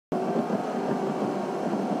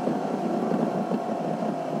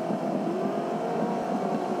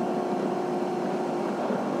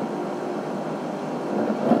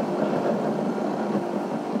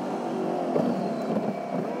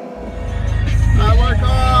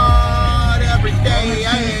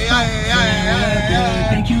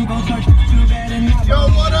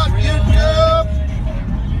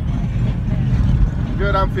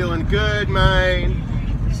I'm feeling good, man.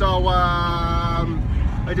 So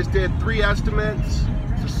I just did 3 estimates.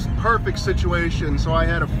 It's a perfect situation. So I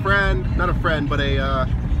had a friend, not a friend, but a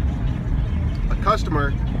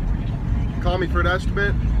customer call me for an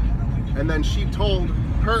estimate, and then she told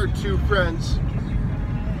her 2 friends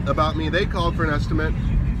about me. They called for an estimate.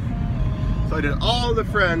 So I did all the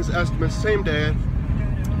friends' estimates same day,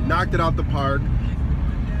 knocked it out the park.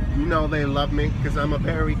 You know they love me because I'm a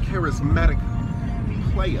very charismatic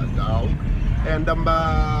player, dog. And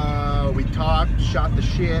we talked, shot the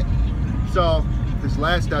shit. So this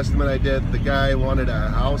last estimate I did, the guy wanted a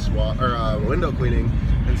house window cleaning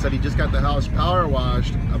and said he just got the house power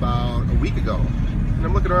washed about a week ago. And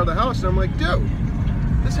I'm looking around the house and I'm like, dude,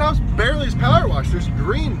 this house barely is power washed. There's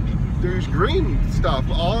green stuff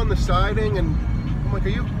all on the siding, and I'm like,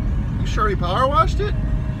 you sure he power washed it?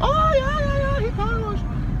 Oh yeah, he power washed.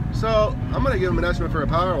 So I'm gonna give him an estimate for a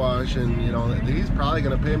power wash, and you know he's probably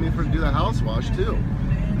gonna pay me to do the house wash too.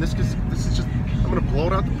 And this is just, I'm gonna blow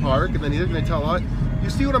it out the park, and then he's gonna tell us. You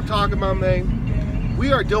see what I'm talking about, man?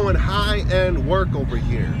 We are doing high-end work over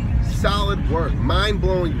here, solid work,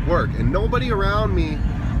 mind-blowing work, and nobody around me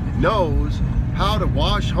knows how to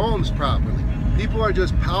wash homes properly. People are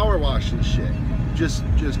just power washing shit, just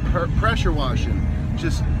pressure washing,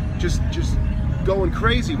 just going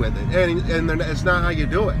crazy with it, and it's not how you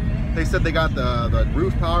do it. They said they got the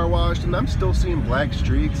roof power washed, and I'm still seeing black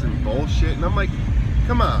streaks and bullshit, and I'm like,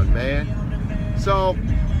 come on, man. So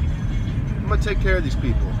I'm gonna take care of these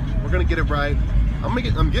people. We're gonna get it right. I'm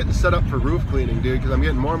getting set up for roof cleaning, dude, because I'm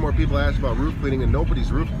getting more and more people asking about roof cleaning, and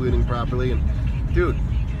nobody's roof cleaning properly. And dude,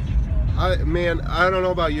 I don't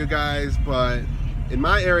know about you guys, but in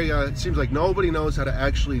my area, it seems like nobody knows how to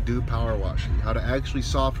actually do power washing, how to actually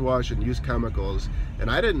soft wash and use chemicals.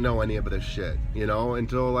 And I didn't know any of this shit, you know,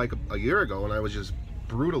 until like a year ago when I was just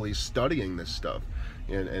brutally studying this stuff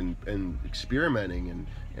and experimenting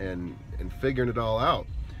and figuring it all out.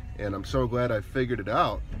 And I'm so glad I figured it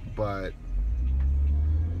out. But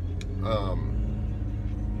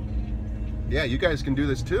yeah, you guys can do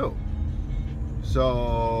this too.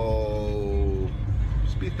 So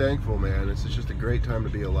just be thankful, man. It's just a great time to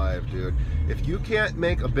be alive, dude. If you can't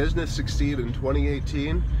make a business succeed in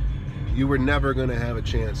 2018, you were never going to have a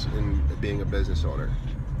chance in being a business owner.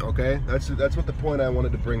 Okay? That's what the point I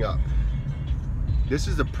wanted to bring up. This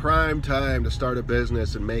is a prime time to start a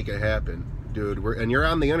business and make it happen, dude. And you're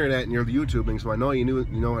on the internet and you're YouTubing, so I know you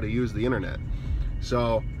know how to use the internet.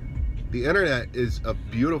 So the internet is a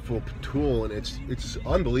beautiful tool, and it's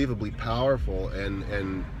unbelievably powerful,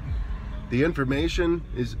 and the information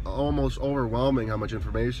is almost overwhelming how much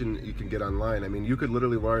information you can get online. I mean, you could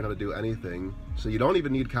literally learn how to do anything. So you don't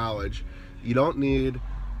even need college. You don't need,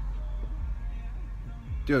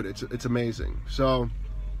 dude, it's amazing. So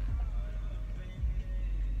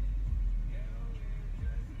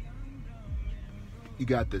you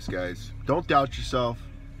got this, guys. Don't doubt yourself.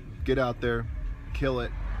 Get out there, kill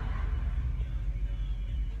it.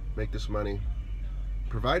 Make this money.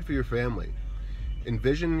 Provide for your family.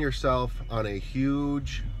 Envision yourself on a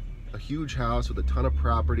huge house with a ton of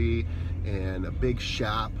property and a big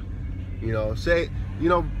shop. You know, say, you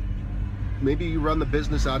know, maybe you run the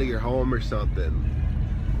business out of your home or something.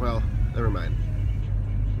 Well, never mind.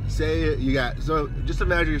 Say you got, so just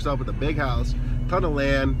imagine yourself with a big house, ton of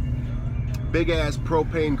land, big ass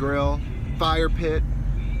propane grill, fire pit,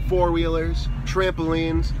 4-wheelers,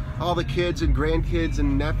 trampolines, all the kids and grandkids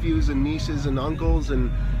and nephews and nieces and uncles,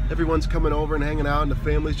 and everyone's coming over and hanging out, and the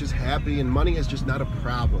family's just happy, and money is just not a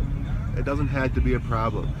problem. It doesn't have to be a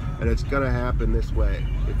problem, and it's gonna happen this way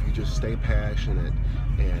if you just stay passionate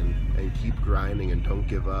and keep grinding and don't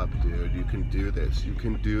give up, dude. You can do this. You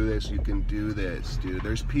can do this. You can do this, dude.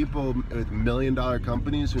 There's people with $1 million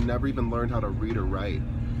companies who never even learned how to read or write,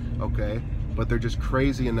 okay? But they're just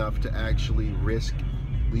crazy enough to actually risk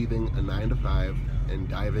leaving a 9-to-5 and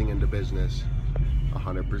diving into business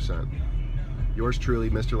 100%. Yours truly,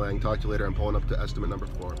 Mr. Lang. Talk to you later. I'm pulling up to estimate number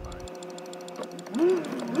 4. Bye.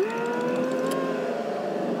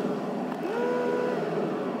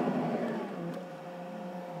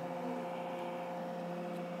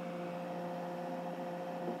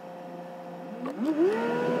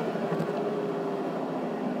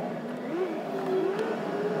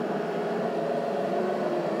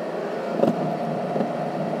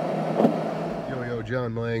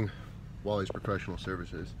 John Lang, Wally's Professional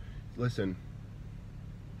Services. Listen,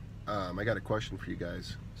 I got a question for you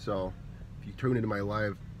guys. So, if you tuned into my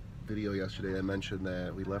live video yesterday, I mentioned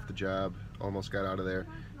that we left the job, almost got out of there,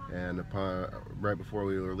 and right before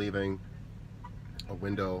we were leaving, a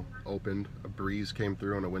window opened, a breeze came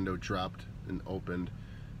through, and a window dropped and opened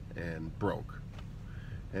and broke.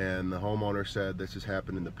 and the homeowner said this has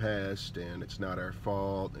happened in the past and it's not our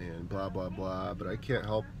fault and blah blah blah, but I can't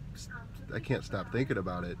stop thinking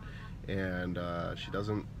about it, and she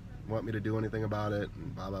doesn't want me to do anything about it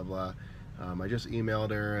and blah blah blah. I just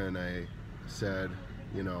emailed her and I said,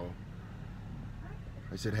 you know,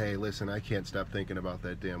 I said, hey, listen, I can't stop thinking about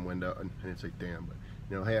that damn window. And it's like, damn, but,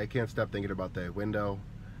 you know, hey, I can't stop thinking about that window.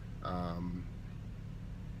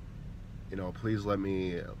 You know, please let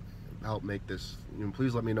me help make this, you know,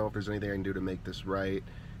 please let me know if there's anything I can do to make this right.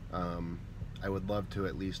 I would love to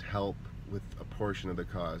at least help with a portion of the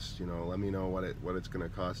cost. You know, let me know what it's going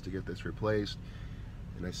to cost to get this replaced.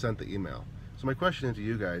 And I sent the email. So my question to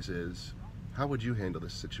you guys is, how would you handle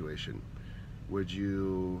this situation? Would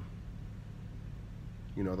you,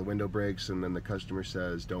 you know, the window breaks and then the customer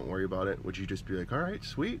says don't worry about it, would you just be like, all right,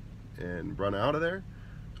 sweet, and run out of there?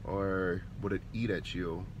 Or would it eat at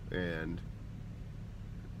you, and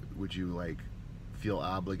would you like feel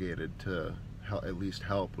obligated to at least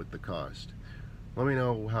help with the cost? Let me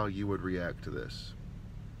know how you would react to this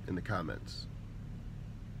in the comments.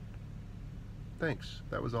 Thanks,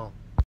 that was all.